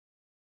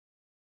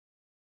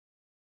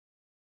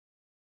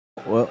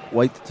Well,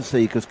 wait to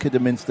see, because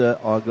Kidderminster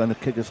are going to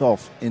kick us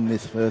off in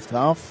this first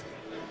half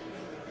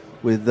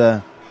with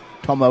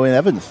Tom Owen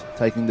Evans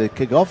taking the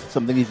kick off,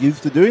 something he's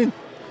used to doing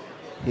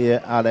here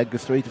at Edgar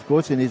Street, of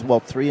course, in his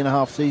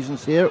 3.5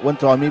 seasons here. At one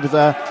time he was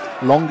our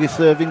longest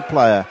serving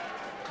player.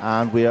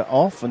 And we are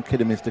off, and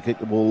Kidderminster kick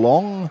the ball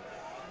long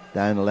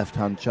down the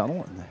left-hand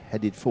channel and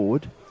headed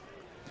forward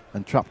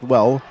and trapped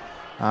well.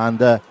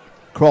 And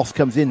cross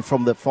comes in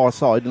from the far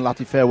side, and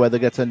Lati Fairweather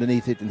gets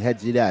underneath it and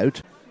heads it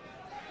out.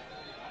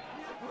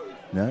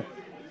 No,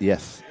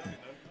 yes.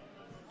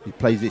 He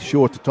plays it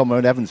short to Tom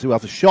Owen Evans, who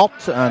has a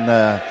shot,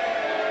 and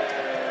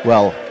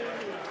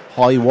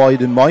high,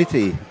 wide and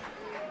mighty.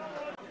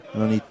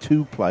 And only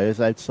two players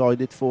outside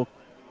it for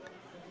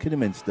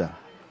Kidderminster.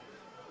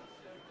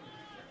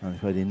 And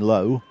he's in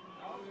low,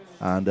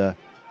 and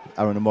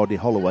Aaron Amadi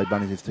Holloway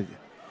manages to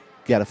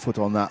get a foot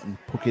on that and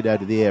puck it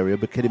out of the area,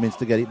 but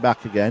Kidderminster get it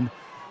back again.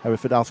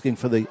 Hereford asking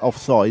for the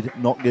offside,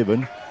 not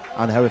given,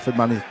 and Hereford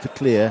managed to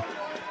clear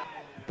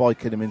by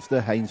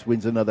Kidderminster. Haynes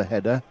wins another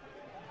header,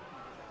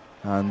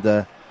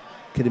 and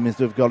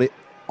Kidderminster have got it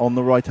on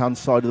the right hand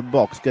side of the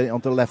box, get it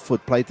onto the left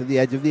foot, play to the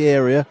edge of the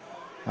area,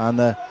 and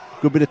a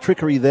good bit of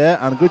trickery there,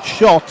 and a good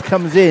shot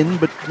comes in,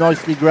 but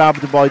nicely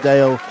grabbed by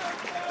Dale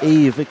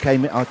Eve. It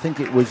came, I think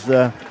it was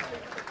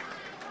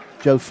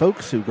Joe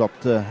Folks who got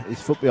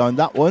his foot behind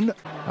that one,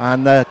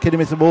 and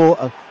Kidderminster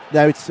ball,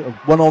 now it's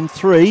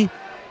 1-on-3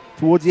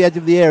 towards the edge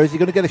of the area. Is he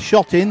going to get a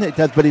shot in? It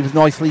does, but he was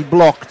nicely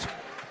blocked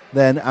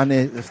then, and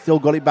he still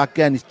got it back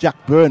again. It's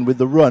Jack Byrne with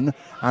the run,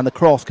 and the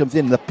cross comes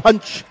in. The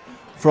punch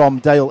from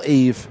Dale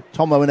Eve.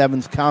 Tom Owen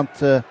Evans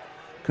can't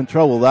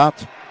control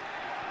that,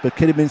 but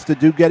Kidderminster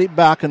do get it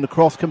back, and the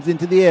cross comes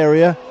into the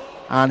area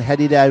and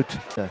headed out.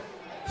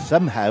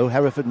 Somehow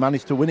Hereford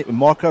managed to win it with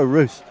Marco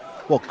Roos.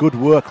 What good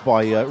work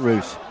by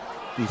Roos.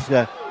 He's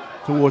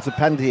towards the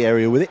penalty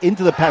area with it,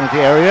 into the penalty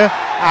area,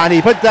 and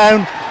he put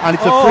down, and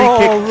it's a free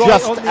kick right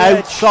just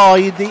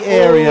outside the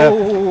area,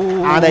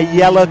 and a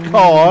yellow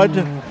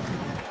card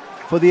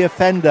for the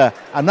offender,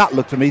 and that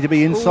looked to me to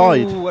be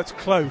inside. Oh, that's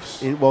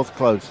close. It was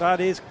close. That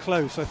is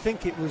close. I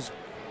think it was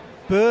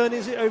Byrne,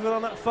 is it, over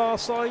on that far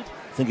side?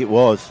 I think it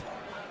was.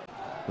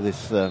 For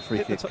this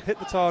free kick. Hit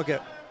the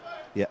target.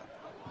 Yeah,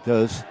 it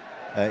does.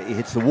 He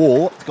hits the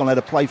wall. It's gone out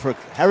of play for a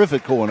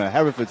Hereford corner.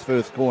 Hereford's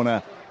first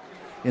corner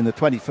in the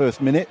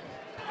 21st minute.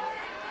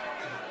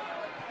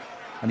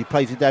 And he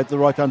plays it down to the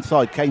right-hand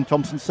side. Kane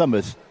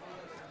Thompson-Summers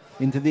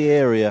into the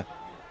area.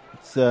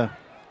 It's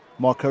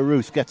Marco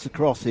Roos gets a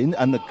cross in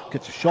and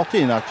gets a shot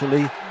in,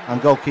 actually.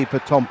 And goalkeeper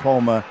Tom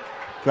Palmer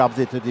grabs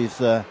it at his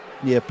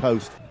near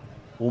post.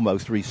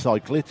 Almost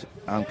recycle it.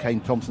 And Kane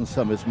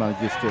Thompson-Summers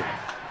manages to...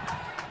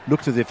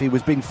 Looked as if he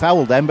was being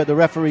fouled then, but the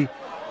referee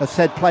has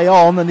said play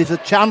on, and there's a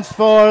chance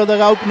for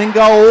the opening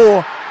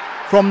goal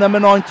from number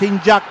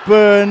 19, Jack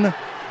Byrne.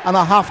 And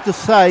I have to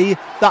say,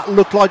 that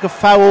looked like a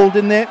foul,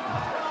 didn't it?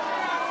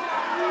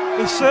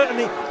 He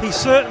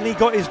certainly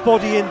got his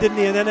body in, didn't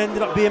he, and then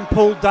ended up being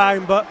pulled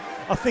down, but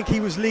I think he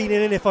was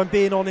leaning in, if I'm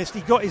being honest.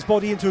 He got his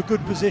body into a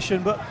good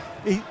position, but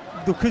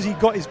because he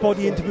got his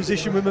body into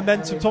position with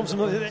momentum, Thompson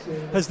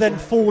has then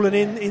fallen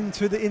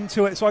into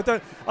it. So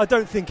I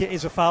don't think it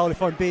is a foul,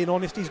 if I'm being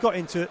honest. He's got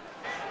into it.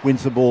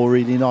 Wins the ball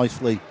really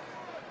nicely,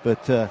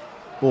 but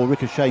ball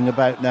ricocheting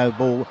about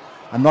now.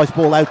 A nice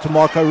ball out to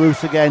Marco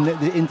Roos again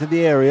into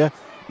the area.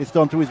 It's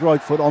done to his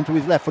right foot, onto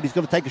his left foot. He's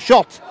going to take a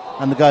shot,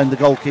 and the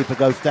goalkeeper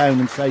goes down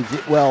and saves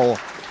it well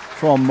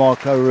from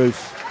Marco Roos.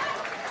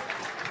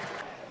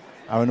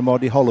 Aaron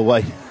Amadi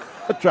Holloway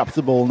traps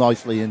the ball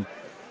nicely in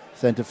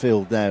centre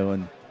field now,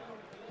 and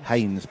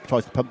Haynes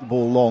tries to pump the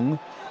ball long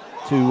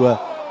to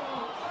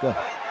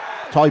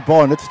Ty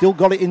Barnett. Still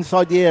got it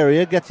inside the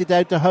area, gets it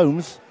out to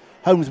Holmes.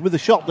 Holmes with a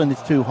shot, and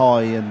it's too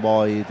high and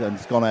wide, and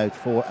it's gone out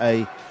for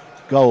a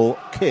goal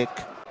kick.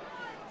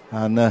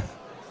 And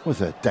was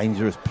a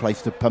dangerous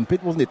place to pump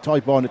it, wasn't it?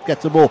 Ty Barnett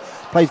gets the ball,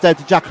 plays down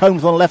to Jack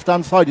Holmes on the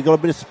left-hand side. He's got a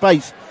bit of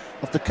space,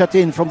 have to cut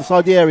in from the side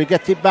of the area,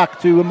 gets it back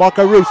to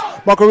Marco Roos.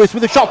 Marco Roos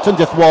with a shot and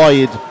just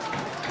wide.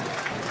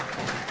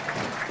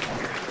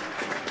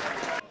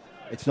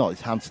 It's not,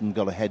 it's Hansen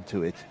got a head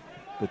to it,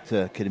 but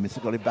Kidderminster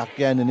got it back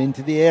again and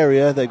into the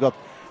area. They've got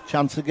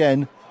chance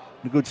again.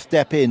 A good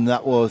step in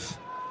that was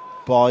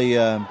by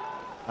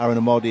Aaron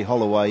Amadi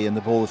Holloway, and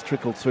the ball has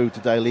trickled through to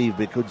Dale Eve,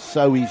 but it could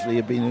so easily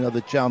have been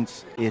another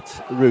chance. It's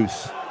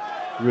Roos.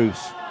 Roos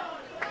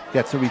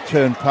gets a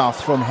return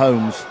pass from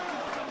Holmes.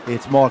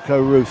 It's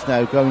Marco Roos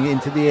now going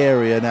into the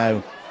area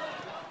now.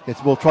 Gets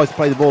the ball, tries to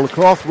play the ball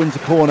across, wins a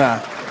corner.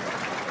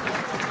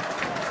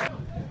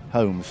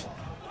 Holmes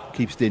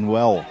keeps it in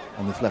well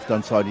on this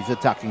left-hand side. He's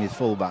attacking his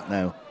fullback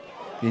now.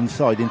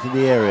 Inside into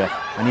the area,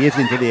 and he is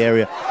into the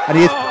area, and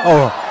he is...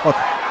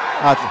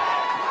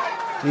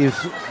 He was,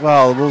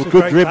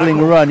 good dribbling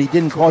tackle. Run. He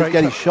didn't quite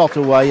get his shot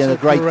away, and a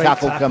great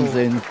tackle comes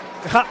in. It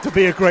had to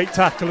be a great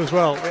tackle as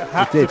well. It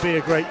had to be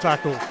a great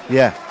tackle.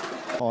 Yeah.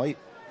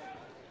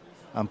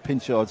 And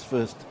Pinchard's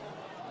first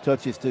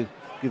touch is to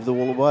give the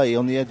ball away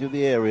on the edge of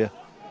the area.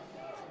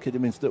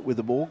 Kidderminster with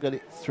the ball, get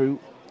it through,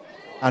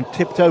 and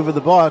tipped over the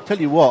bar. I tell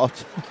you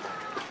what,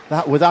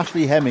 That was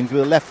Ashley Hemmings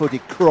with a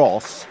left-footed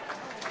cross,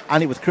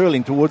 and it was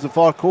curling towards the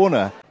far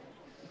corner.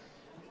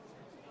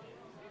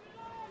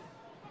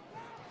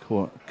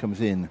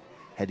 Comes in,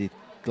 headed,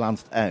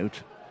 glanced out,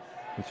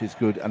 which is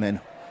good, and then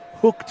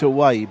hooked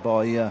away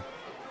by, I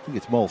think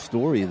it's Mal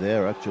Story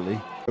there actually.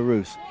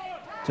 Roos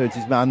turns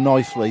his man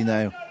nicely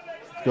now.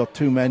 He's got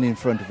 2 men in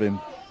front of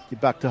him.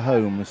 Get back to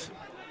Holmes.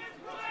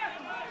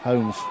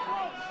 Holmes,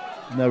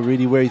 know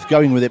really where he's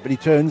going with it, but he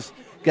turns,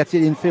 gets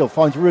it infield,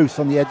 finds Roos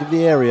on the edge of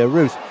the area.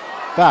 Roos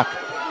back,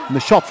 and the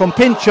shot from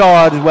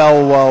Pinchard is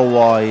well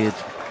wide.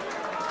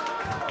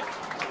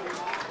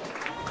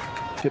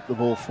 Chip the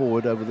ball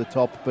forward over the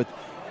top, but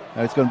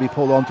it's going to be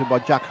pulled onto by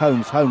Jack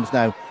Holmes. Holmes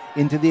now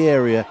into the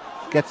area,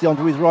 gets it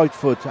onto his right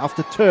foot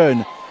after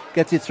turn,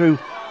 gets it through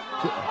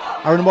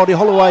Aaron Amadi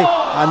Holloway,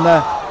 and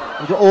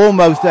it was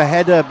almost a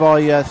header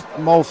by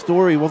Mal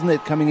Story, wasn't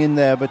it, coming in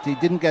there, but he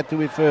didn't get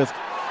to it first.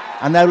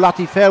 And now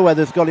Lati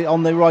Fairweather's got it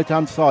on the right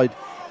hand side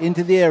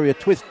into the area,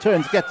 twist,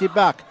 turns, gets it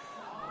back,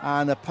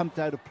 and pumped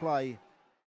out of play.